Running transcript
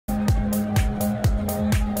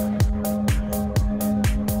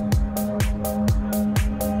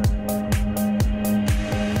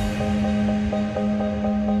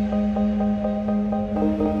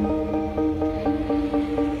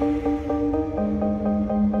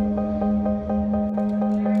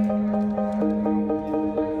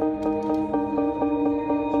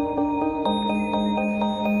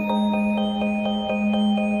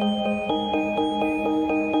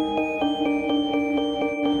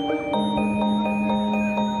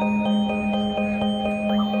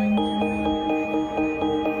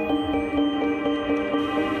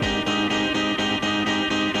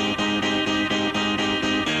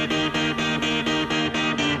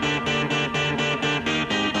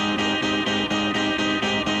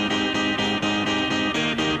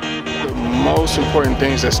most important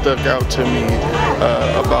things that stuck out to me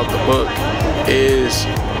about the book is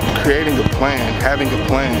creating a plan, having a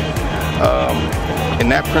plan. And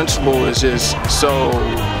that principle is just so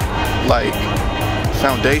like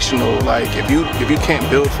foundational. Like if you can't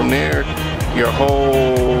build from there, your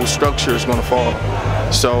whole structure is gonna fall.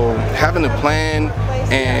 So having a plan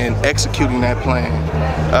and executing that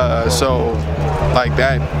plan. So like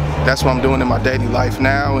that's what I'm doing in my daily life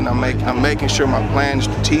now, and I'm making sure my plan is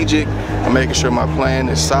strategic. I'm making sure my plan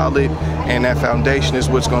is solid, and that foundation is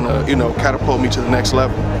what's gonna, you know, catapult me to the next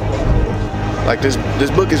level. Like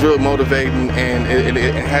this book is really motivating, and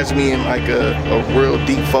it has me in like a real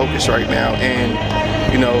deep focus right now,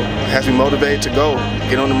 and you know, has me motivated to go,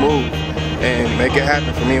 get on the move, and make it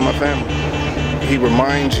happen for me and my family. He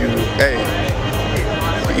reminds you, hey,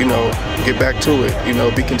 you know, get back to it, you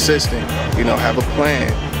know, be consistent, you know, have a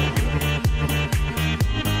plan.